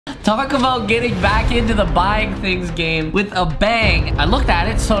Talk about getting back into the buying things game with a bang. I looked at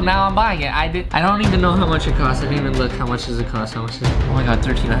it, so now I'm buying it. I don't even know how much it costs. I didn't even look how much does it cost. How much is it? Oh my god,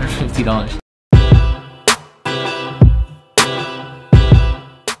 $1,350.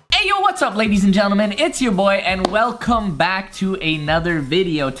 What's up, ladies and gentlemen? It's your boy, and welcome back to another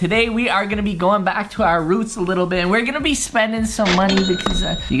video. Today we are gonna be going back to our roots a little bit, and we're gonna be spending some money because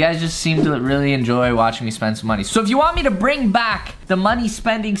you guys just seem to really enjoy watching me spend some money. So if you want me to bring back the money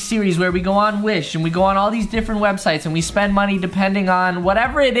spending series where we go on Wish and we go on all these different websites and we spend money depending on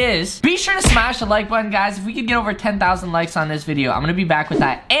whatever it is, be sure to smash the like button, guys. If we could get over 10,000 likes on this video, I'm gonna be back with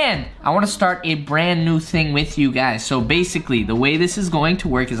that, and I want to start a brand new thing with you guys. So basically, the way this is going to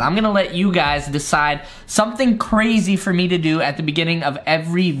work is I'm gonna let you guys decide something crazy for me to do at the beginning of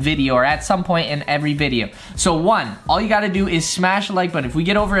every video, or at some point in every video. So one, all you gotta do is smash the like button. If we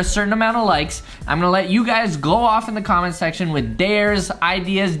get over a certain amount of likes, I'm gonna let you guys go off in the comment section with dares,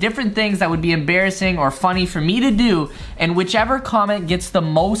 ideas, different things that would be embarrassing or funny for me to do, and whichever comment gets the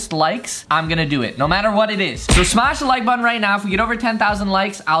most likes, I'm gonna do it, no matter what it is. So smash the like button right now. If we get over 10,000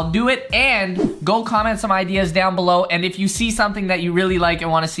 likes, I'll do it, and go comment some ideas down below, and if you see something that you really like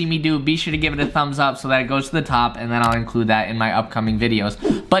and want to see me do, be sure to give it a thumbs up so that it goes to the top, and then I'll include that in my upcoming videos.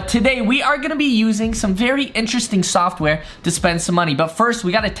 But today we are gonna be using some very interesting software to spend some money. But first,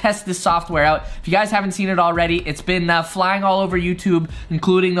 we gotta test this software out. If you guys haven't seen it already, it's been flying all over YouTube,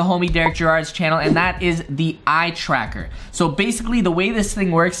 including the homie Gerard's channel, and that is the eye tracker. So basically, the way this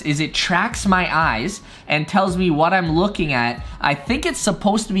thing works is it tracks my eyes and tells me what I'm looking at. I think it's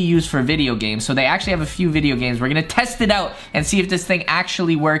supposed to be used for video games, so they actually have a few video games. We're gonna test it out and see if this thing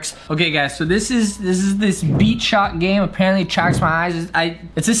actually works. Okay, guys, so this is this beat shot game. Apparently, it tracks my eyes.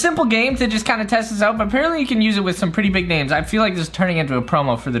 It's a simple game to just kind of test this out, but apparently you can use it with some pretty big names. I feel like this is turning into a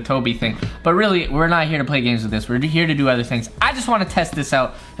promo for the Toby thing, but really, we're not here to play games with this. We're here to do other things. I just want to test this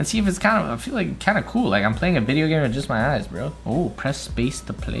out and see if it's I feel like kind of cool. Like I'm playing a video game with just my eyes, bro. Oh, press space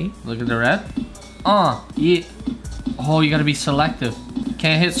to play. Look at the red. Yeah. Oh, you gotta be selective.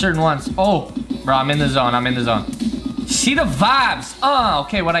 Can't hit certain ones. Oh, bro, I'm in the zone. I'm in the zone. See the vibes.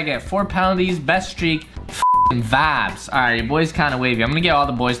 Okay, what'd I get? 4 penalties, best streak. F***ing vibes. All right, your boy's kind of wavy. I'm gonna get all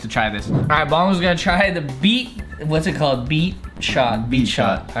the boys to try this. All right, Bongo's gonna try the beat. What's it called? Beat shot. Beat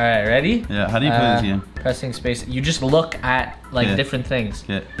shot. All right, ready? Yeah. How do you play this game? Pressing space. You just look at like different things.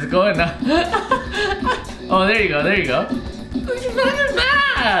 Yeah. It's going now. Oh, there you go. There you go. Look at the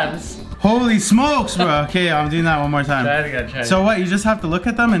vibes. Holy smokes, bro. Okay, I'm doing that one more time. Try it again, try it so what, you just have to look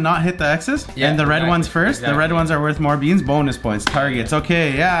at them and not hit the X's? Yeah, and the red ones first? Exactly. The red ones are worth more beans, bonus points, targets.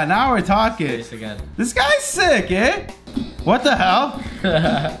 Okay, yeah, now we're talking. Again. This guy's sick, eh? What the hell?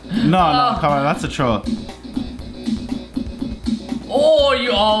 No, come on, that's a troll. Oh,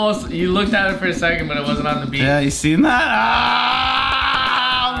 you looked at it for a second, but it wasn't on the beat. Yeah, you seen that?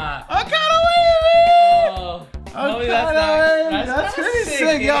 I'm kind of wavy! That's pretty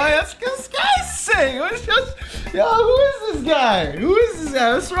sick, yo. This guy's sick. Yo, who is this guy? Who is this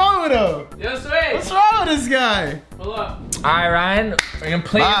guy? What's wrong with him? Yo, Sway. What's wrong with this guy? Pull up. All right, Ryan. We're gonna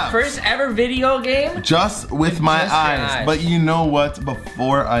play your first ever video game. Just with my eyes. But you know what?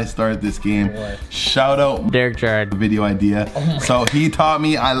 Before I start this game, shout out Gerard. Video idea. So he taught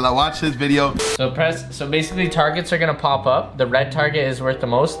me. I watched his video. So basically, targets are gonna pop up. The red target is worth the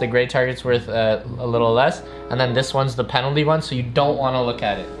most. The gray target's worth a little less. And then this one's the penalty one. So you don't want to look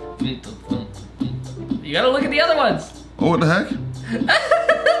at it. You gotta look at the other ones. Oh, what the heck?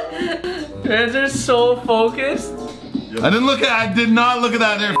 They're so focused. I did not look at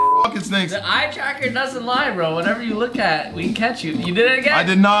that. They're fucking snakes. The eye tracker doesn't lie, bro. Whatever you look at, we can catch you. You did it again? I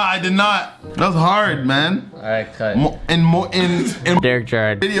did not. That was hard, man. Alright, cut. In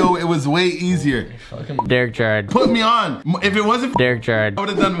Gerard video, it was way easier. Fucking Gerard. Put me on. If it wasn't Gerard, I would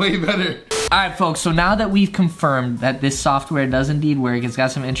have done way better. Alright, folks, so now that we've confirmed that this software does indeed work, it's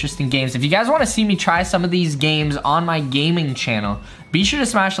got some interesting games. If you guys want to see me try some of these games on my gaming channel, be sure to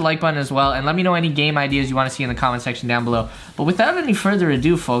smash the like button as well, and let me know any game ideas you want to see in the comment section down below. But without any further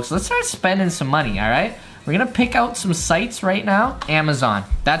ado, folks, let's start spending some money, alright? We're gonna pick out some sites right now. Amazon.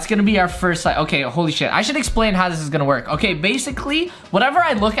 That's gonna be our first site. Okay, holy shit. I should explain how this is gonna work. Okay, basically, whatever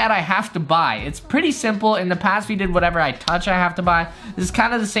I look at, I have to buy. It's pretty simple. In the past, we did whatever I touch, I have to buy. This is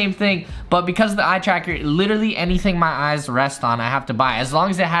kind of the same thing, but because of the eye tracker, literally anything my eyes rest on, I have to buy. As long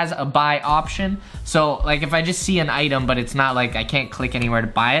as it has a buy option. So, like, if I just see an item, but it's not like I can't click anywhere to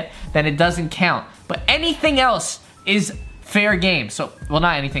buy it, then it doesn't count. But anything else is fair game. So, well,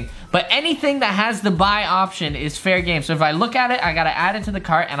 not anything, but anything that has the buy option is fair game. So if I look at it, I gotta add it to the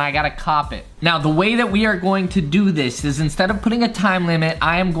cart and I gotta cop it. Now, the way that we are going to do this is instead of putting a time limit,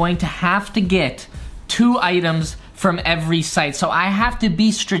 I am going to have to get 2 items from every site. So I have to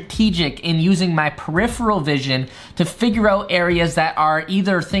be strategic in using my peripheral vision to figure out areas that are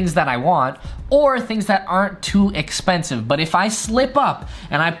either things that I want or things that aren't too expensive. But if I slip up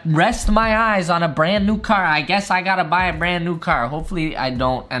and I rest my eyes on a brand new car, I guess I gotta buy a brand new car. Hopefully I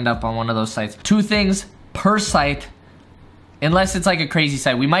don't end up on one of those sites. 2 things per site, unless it's like a crazy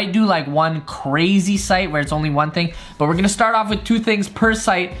site. We might do like one crazy site where it's only one thing, but we're gonna start off with 2 things per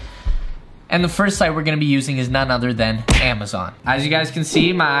site. And the first site we're gonna be using is none other than Amazon. As you guys can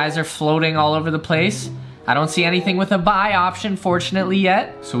see, my eyes are floating all over the place. I don't see anything with a buy option, fortunately,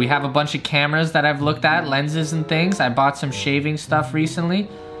 yet. So we have a bunch of cameras that I've looked at, lenses and things. I bought some shaving stuff recently.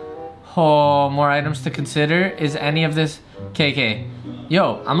 Oh, more items to consider. Is any of this... Okay.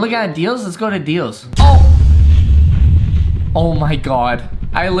 Yo, I'm looking at deals. Let's go to deals. Oh! Oh my god.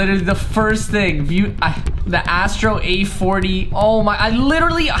 I literally, the first thing, the Astro A40. Oh my, I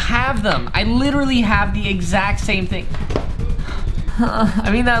literally have them. I literally have the exact same thing. I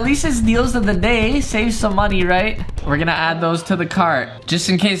mean, at least it's deals of the day. Save some money, right? We're gonna add those to the cart. Just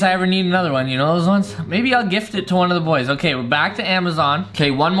in case I ever need another one, you know those ones? Maybe I'll gift it to one of the boys. Okay, we're back to Amazon.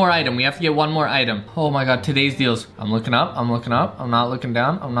 Okay, one more item. We have to get one more item. Oh my god, today's deals. I'm looking up, I'm looking up. I'm not looking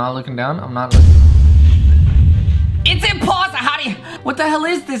down, I'm not looking down, I'm not looking... It's impossible. How do you... What the hell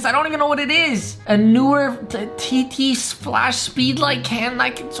is this? I don't even know what it is. A newer TT flash speedlight can I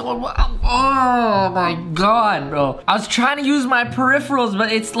control. Oh my god, bro. I was trying to use my peripherals,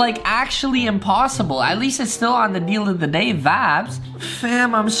 but it's like actually impossible. At least it's still on the deal of the day, Vabs.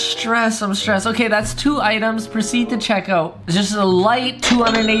 Fam, I'm stressed. Okay, that's 2 items. Proceed to checkout. It's just a light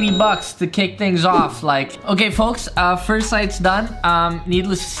 280 bucks to kick things off. Like, okay, folks, first site's done.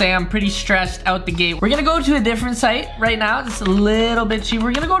 Needless to say, I'm pretty stressed out the gate. We're gonna go to a different site right now. It's a little bit cheap.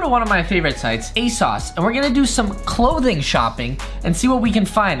 We're gonna go to one of my favorite sites, ASOS, and we're gonna do some clothing shopping and see what we can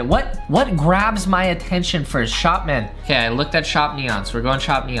find. What grabs my attention first? Shopman. Okay, I looked at Shop Neon, so we're going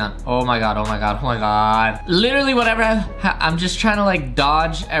Shop Neon. Oh my god, oh my god, oh my god. Literally whatever. I'm just trying to like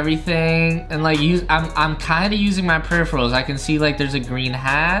dodge everything and like use, I'm kind of using my peripherals. I can see like there's a green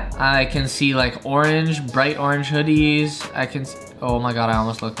hat. I can see like orange, bright orange hoodies. I can see, oh my god, I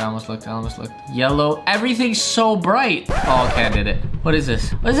almost looked. Yellow, everything's so bright. Oh, okay, I did it. What is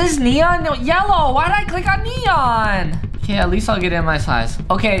this? What is this, neon? No, yellow, why did I click on neon? Okay, at least I'll get in my size.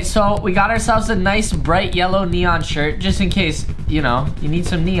 Okay, so we got ourselves a nice bright yellow neon shirt, just in case, you know, you need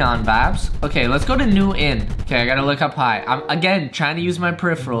some neon, Babs. Okay, let's go to new in. Okay, I gotta look up high. I'm, again, trying to use my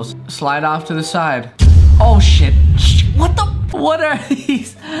peripherals. Slide off to the side. Oh, shit. What the? What are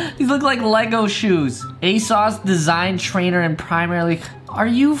these? These look like Lego shoes. ASOS design trainer and primarily... Are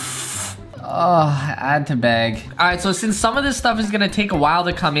you... Oh, add to bag. All right, so since some of this stuff is gonna take a while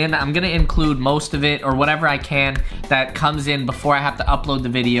to come in, I'm gonna include most of it or whatever I can that comes in before I have to upload the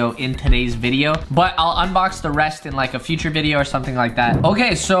video in today's video. But I'll unbox the rest in like a future video or something like that.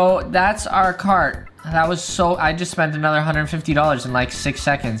 Okay, so that's our cart. That was so, I just spent another $150 in like 6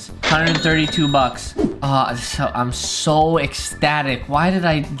 seconds. 132 bucks. So I'm so ecstatic. Why did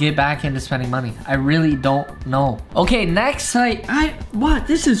I get back into spending money? I really don't know. Okay, next site. What?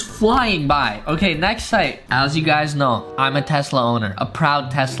 This is flying by. Okay, next site. As you guys know, I'm a Tesla owner, a proud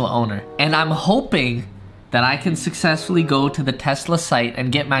Tesla owner. And I'm hoping that I can successfully go to the Tesla site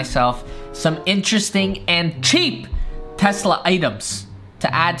and get myself some interesting and cheap Tesla items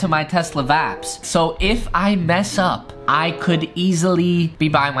to add to my Tesla Vaps. So if I mess up, I could easily be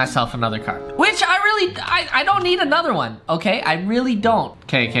buying myself another car. Which I don't need another one, okay? I really don't.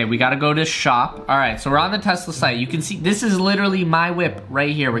 Okay, we gotta go to shop. All right, so we're on the Tesla site. You can see, this is literally my whip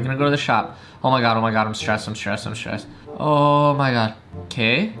right here. We're gonna go to the shop. Oh my god, I'm stressed. Oh my god.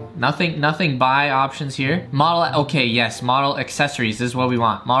 Okay, nothing buy options here. Model, okay, yes, model accessories. This is what we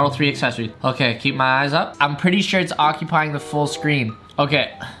want. Model 3 accessories. Okay, keep my eyes up. I'm pretty sure it's occupying the full screen.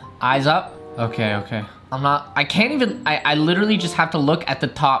 Okay, eyes up. Okay. I can't even, I literally just have to look at the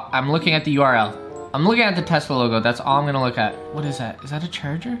top. I'm looking at the URL. I'm looking at the Tesla logo. That's all I'm gonna look at. What is that? Is that a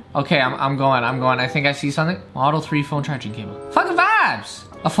charger? Okay, I'm going. I think I see something. Model 3 phone charging cable. Fucking vibes!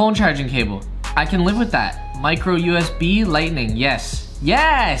 A phone charging cable. I can live with that. Micro USB lightning. Yes.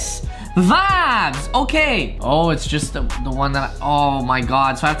 Vibes! Okay. Oh, it's just the one that oh my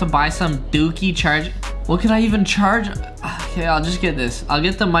god. So I have to buy some dookie charge. What can I even charge? Okay, I'll just get this. I'll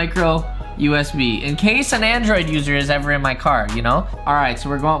get the micro USB in case an Android user is ever in my car, you know? All right, so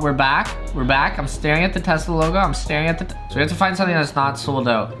we're back. I'm staring at the Tesla logo. So we have to find something that's not sold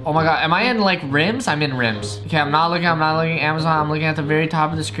out. Oh my god, am I in like rims? I'm in rims. Okay, I'm not looking Amazon. I'm looking at the very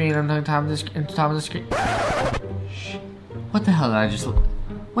top of the screen. I'm looking at the top of the screen. What the hell did I just look?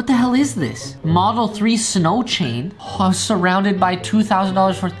 What the hell is this? Model 3 snow chain. Oh, surrounded by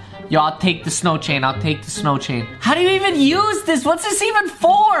 $2,000 worth. Yo, I'll take the snow chain. I'll take the snow chain. How do you even use this? What's this even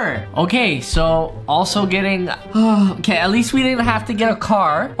for? Okay, so also getting... okay, at least we didn't have to get a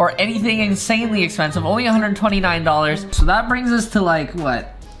car or anything insanely expensive. Only $129. So that brings us to like,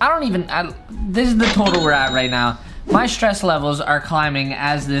 what? This is the total we're at right now. My stress levels are climbing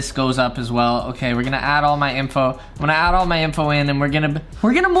as this goes up as well. Okay, we're gonna add all my info. I'm gonna add all my info in and we're gonna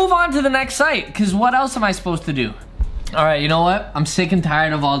move on to the next site, because what else am I supposed to do? All right, you know what? I'm sick and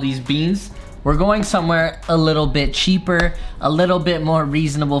tired of all these beans. We're going somewhere a little bit cheaper, a little bit more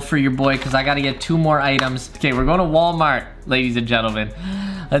reasonable for your boy, because I gotta get 2 more items. Okay, we're going to Walmart, ladies and gentlemen.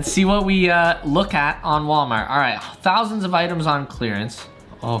 Let's see what we look at on Walmart. All right, thousands of items on clearance.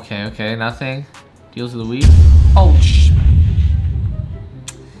 Okay, nothing. Deals of the week. Oh,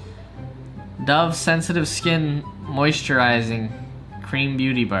 Dove Sensitive Skin Moisturizing Cream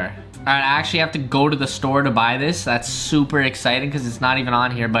Beauty Bar. All right, I actually have to go to the store to buy this. That's super exciting because it's not even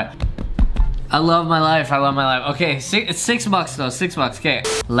on here, but I love my life. I love my life. Okay, it's $6 though, $6. Okay,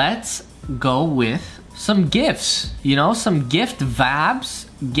 let's go with some gifts. You know, some gift vibes.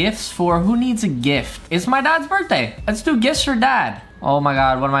 Gifts for who needs a gift? It's my dad's birthday. Let's do gifts for dad. Oh my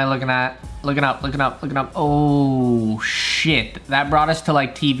God, what am I looking at? Looking up. Oh shit, that brought us to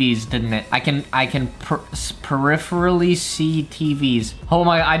like TVs, didn't it? I can peripherally see TVs. Oh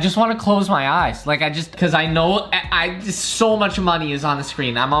my, I just want to close my eyes. Like cause I know just so much money is on the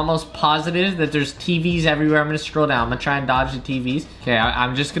screen. I'm almost positive that there's TVs everywhere. I'm gonna scroll down. I'm gonna try and dodge the TVs. Okay,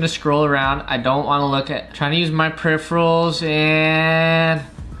 I'm just gonna scroll around. I don't want to look at, trying to use my peripherals and,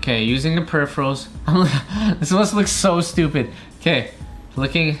 okay, using the peripherals. This must look so stupid. Okay,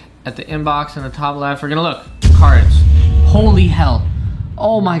 looking at the inbox in the top left, we're gonna look. Cards. Holy hell.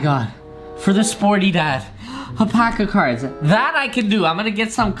 Oh my God. For the sporty dad. A pack of cards. That I can do. I'm gonna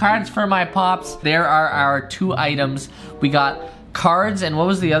get some cards for my pops. There are our 2 items. We got cards and what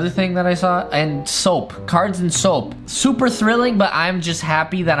was the other thing that I saw? And soap. Cards and soap. Super thrilling, but I'm just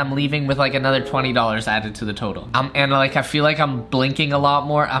happy that I'm leaving with like another $20 added to the total. And like I feel like I'm blinking a lot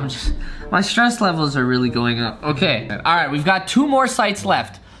more. My stress levels are really going up. Okay. All right, we've got 2 more sites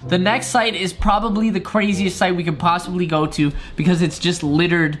left. The next site is probably the craziest site we could possibly go to because it's just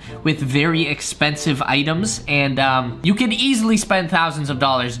littered with very expensive items, and you can easily spend thousands of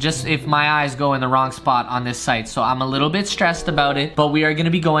dollars just if my eyes go in the wrong spot on this site. So I'm a little bit stressed about it, but we are going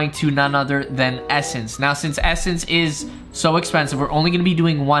to be going to none other than Essence. Now, since Essence is so expensive, we're only going to be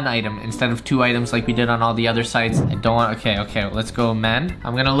doing 1 item instead of 2 items like we did on all the other sites. I don't want, okay, let's go men.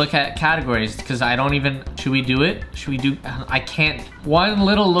 I'm going to look at categories because I don't even, should we do it? Should we do, I can't. One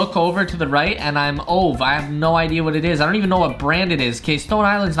little look over to the right and I'm over. I have no idea what it is. I don't even know what brand it is. Okay, Stone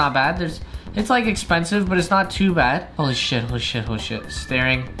Island's not bad. It's like expensive, but it's not too bad. Holy shit.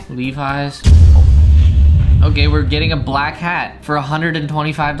 Staring, Levi's. Okay, we're getting a black hat for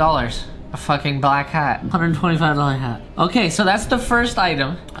 $125. A fucking black hat. $125 hat. Okay, so that's the first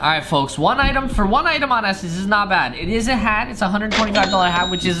item. All right, folks, one item on Essence is not bad. It is a hat. It's a $125 hat,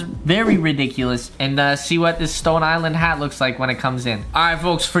 which is very ridiculous. And see what this Stone Island hat looks like when it comes in. All right,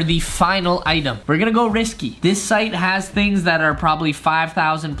 folks, for the final item, we're gonna go risky. This site has things that are probably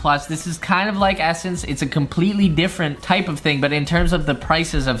 5,000 plus. This is kind of like Essence. It's a completely different type of thing, but in terms of the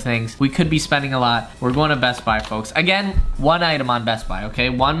prices of things, we could be spending a lot. We're going to Best Buy, folks. Again, 1 item on Best Buy, okay?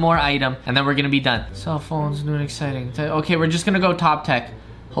 1 more item, and then we're gonna be done. Cell phones, new and exciting. Okay, we're just gonna go top tech.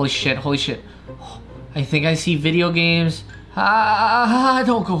 Holy shit. I think I see video games.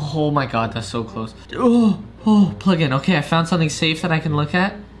 Don't go. Oh my God, that's so close. Oh, plug in. Okay, I found something safe that I can look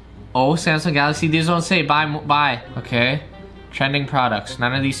at. Oh, Samsung Galaxy. These don't say buy. Okay. Trending products.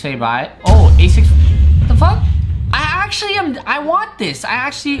 None of these say buy. Oh, A6. What the fuck? I want this.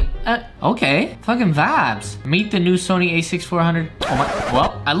 Okay. Fucking vibes. Meet the new Sony a6 400. Oh my,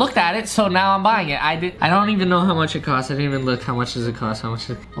 well, I looked at it, so now I'm buying it. I don't even know how much it costs. I didn't even look how much does it cost. Oh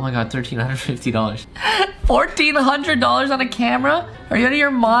my God, $1,350. $1,400 on a camera? Are you out of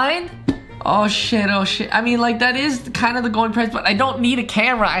your mind? Oh shit. I mean, like, that is kind of the going price, but I don't need a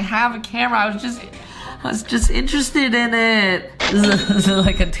camera. I have a camera. I was just interested in it. This is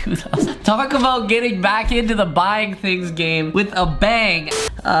like a 2000. Talk about getting back into the buying things game with a bang.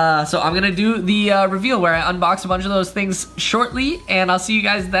 So I'm gonna do the reveal where I unbox a bunch of those things shortly, and I'll see you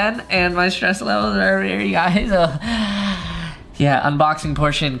guys then. And my stress levels are very high. So yeah, unboxing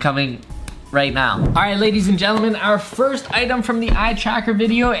portion coming right now. All right, ladies and gentlemen, our first item from the eye tracker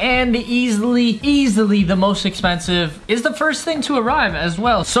video, and easily the most expensive, is the first thing to arrive as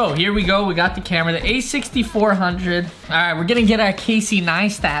well. So here we go. We got the camera, the A6400. All right, we're gonna get our Casey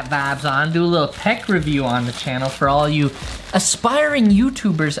Neistat vibes on, do a little tech review on the channel for all you aspiring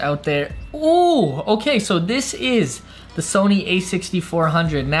YouTubers out there. Ooh, okay, so this is the Sony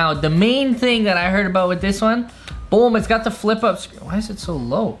A6400. Now, the main thing that I heard about with this one, boom, it's got the flip up screen. Why is it so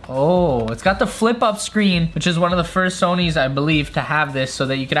low? Oh, it's got the flip up screen, which is one of the first Sonys, I believe, to have this so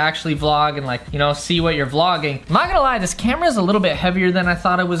that you could actually vlog and, like, you know, see what you're vlogging. I'm not gonna lie, this camera is a little bit heavier than I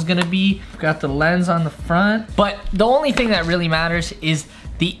thought it was gonna be. Got the lens on the front, but the only thing that really matters is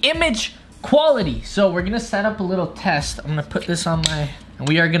the image quality. So we're gonna set up a little test. I'm gonna put this on my, and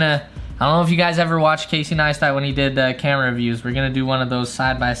we are gonna, I don't know if you guys ever watched Casey Neistat when he did camera reviews. We're gonna do one of those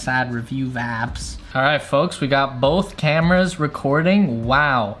side-by-side review vibes. All right, folks, we got both cameras recording.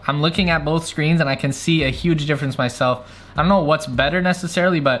 Wow, I'm looking at both screens and I can see a huge difference myself. I don't know what's better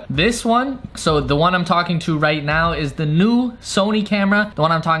necessarily, but this one, so the one I'm talking to right now is the new Sony camera. The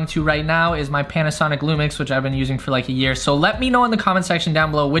one I'm talking to right now is my Panasonic Lumix, which I've been using for like a year. So let me know in the comment section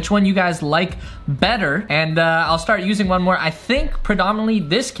down below which one you guys like better, and I'll start using one more. I think predominantly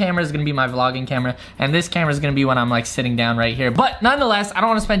this camera is gonna be my vlogging camera, and this camera is gonna be when I'm like sitting down right here. But nonetheless, I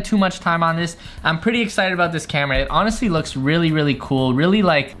don't wanna spend too much time on this. I'm pretty excited about this camera. It honestly looks really cool, really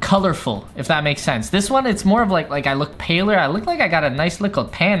like colorful, if that makes sense. This one, it's more of like I look paler. I look like I got a nice little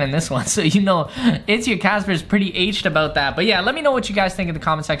tan in this one, so you know, It's Your Casper is pretty aged about that. But yeah, let me know what you guys think in the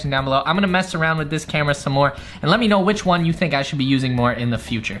comment section down below. I'm gonna mess around with this camera some more, and let me know which one you think I should be using more in the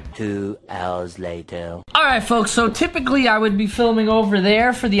future. 2 hours later. All right, folks, so typically I would be filming over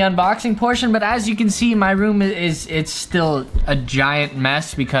there for the unboxing portion, but as you can see, my room it's still a giant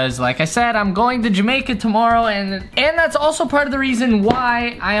mess because, like I said, I'm going to Jamaica tomorrow, and that's also part of the reason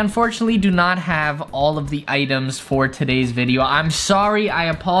why I unfortunately do not have all of the items for today's video. I'm sorry, I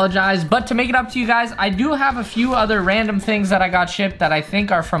apologize, but to make it up to you guys, I do have a few other random things that I got shipped that I think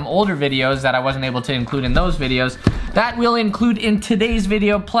are from older videos that I wasn't able to include in those videos that we'll include in today's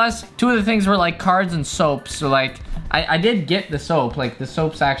video. Plus, two of the things were like cards and soaps. So like, I did get the soap. Like, the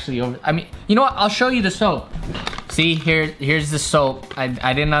soap's actually over. I mean, you know what? I'll show you the soap. See, here's the soap. I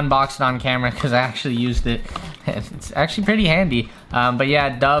didn't unbox it on camera because I actually used it. It's actually pretty handy. But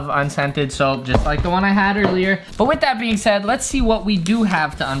yeah, Dove unscented soap, just like the one I had earlier. But with that being said, let's see what we do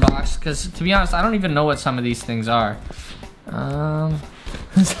have to unbox, because to be honest, I don't even know what some of these things are.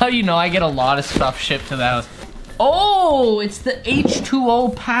 That's how you know I get a lot of stuff shipped to the house. Oh, it's the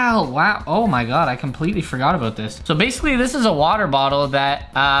H2O Pal. Wow. Oh my God, I completely forgot about this. So basically, this is a water bottle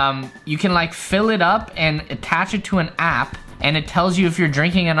that you can like fill it up and attach it to an app, and it tells you if you're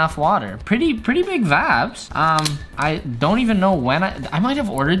drinking enough water. Pretty big vibes. I don't even know when I might have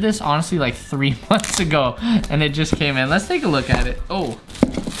ordered this honestly like 3 months ago, and it just came in. Let's take a look at it. Oh,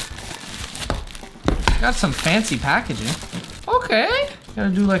 got some fancy packaging. Okay, gotta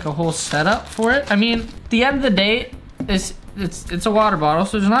do like a whole setup for it. I mean, at the end of the day, it's a water bottle,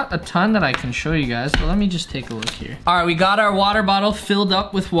 so there's not a ton that I can show you guys, but let me just take a look here. All right, we got our water bottle filled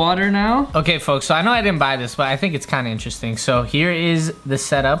up with water now. Okay, folks, so I know I didn't buy this, but I think it's kind of interesting. So here is the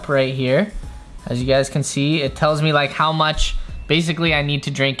setup right here. As you guys can see, it tells me like how much basically I need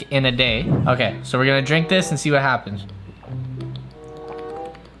to drink in a day. Okay, so we're gonna drink this and see what happens.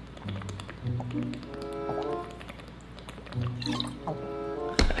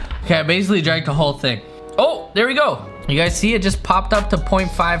 Okay, I basically drank the whole thing. Oh, there we go. You guys see it just popped up to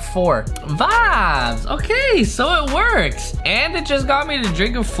 0.54. Vibes. Okay, so it works. And it just got me to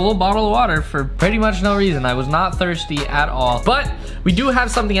drink a full bottle of water for pretty much no reason. I was not thirsty at all. But we do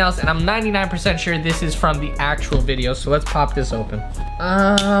have something else, and I'm 99% sure this is from the actual video. So let's pop this open.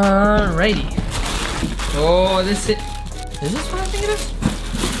 Alrighty. Oh, is this what I think it is?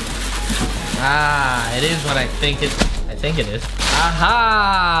 Ah, it is what I think it is.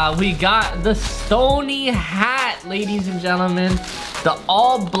 Aha! We got the Stony hat, ladies and gentlemen. The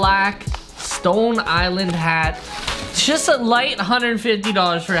all black Stone Island hat. It's just a light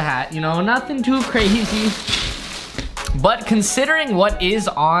 $150 for a hat, you know, nothing too crazy. But considering what is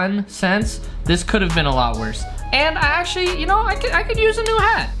on Sense, this could have been a lot worse. And I actually, you know, I could use a new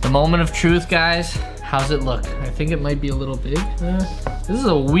hat. The moment of truth, guys. How's it look? I think it might be a little big. This is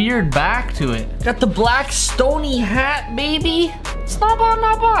a weird back to it. Got the black Stony hat, baby. It's not bad,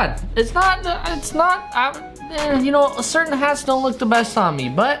 not bad. It's not, you know, certain hats don't look the best on me,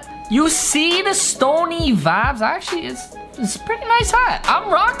 but you see the Stony vibes. Actually, it's a pretty nice hat.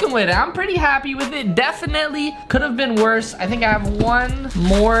 I'm rocking with it. I'm pretty happy with it. Definitely could have been worse. I think I have one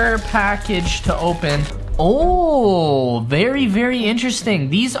more package to open. Oh, very, very interesting.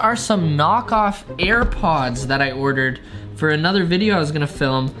 These are some knockoff AirPods that I ordered for another video I was gonna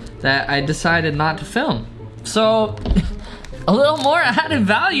film that I decided not to film. So, a little more added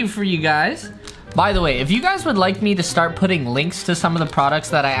value for you guys. By the way, if you guys would like me to start putting links to some of the products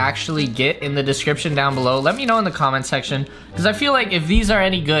that I actually get in the description down below, let me know in the comment section, because I feel like if these are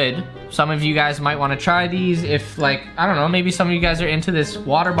any good, some of you guys might want to try these. If, like, I don't know, maybe some of you guys are into this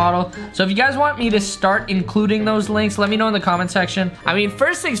water bottle. So if you guys want me to start including those links, let me know in the comment section. I mean,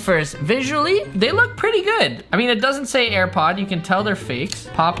 first things first, visually, they look pretty good. I mean, it doesn't say AirPod. You can tell they're fakes.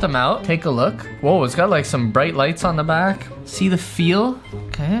 Pop them out. Take a look. Whoa, it's got like some bright lights on the back. See the feel?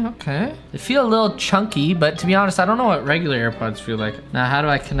 Okay, okay. They feel a little chunky, but to be honest, I don't know what regular AirPods feel like. Now, how do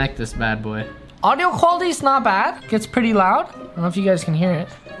I connect this bad boy? Audio quality is not bad. Gets pretty loud. I don't know if you guys can hear it.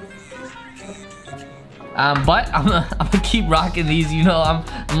 But I'm gonna keep rocking these. You know,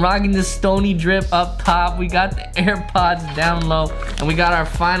 I'm rocking this Stony Drip up top. We got the AirPods down low, and we got our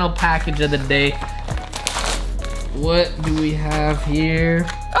final package of the day. What do we have here?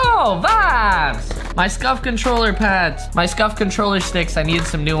 Oh, vibes! My Scuff controller pads, my Scuff controller sticks. I needed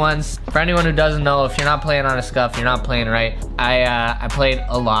some new ones. For anyone who doesn't know, if you're not playing on a Scuff, you're not playing right. I played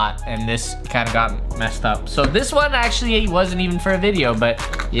a lot, and this kind of got messed up. So this one actually wasn't even for a video, but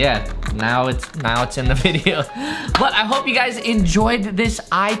yeah, now it's in the video. But I hope you guys enjoyed this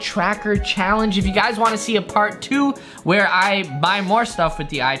eye tracker challenge. If you guys want to see a part 2 where I buy more stuff with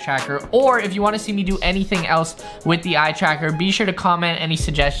the eye tracker, or if you want to see me do anything else with the eye tracker, be sure to comment any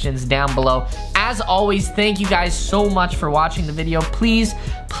suggestions down below. As always, thank you guys so much for watching the video. Please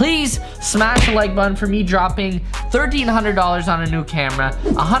smash the like button for me dropping $1,300 on a new camera,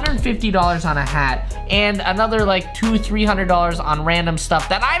 $150 on a hat, and another like $200-300 on random stuff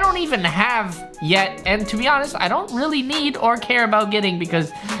that I don't even have yet. And to be honest, I don't really need or care about getting,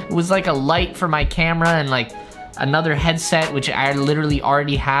 because it was like a light for my camera and like another headset, which I literally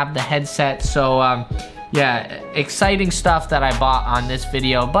already have the headset. So yeah, exciting stuff that I bought on this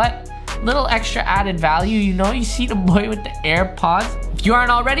video, but little extra added value. You know, you see the boy with the AirPods. If you aren't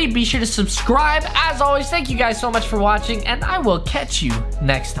already, be sure to subscribe. As always, thank you guys so much for watching, and I will catch you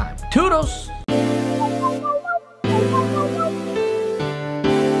next time. Toodles!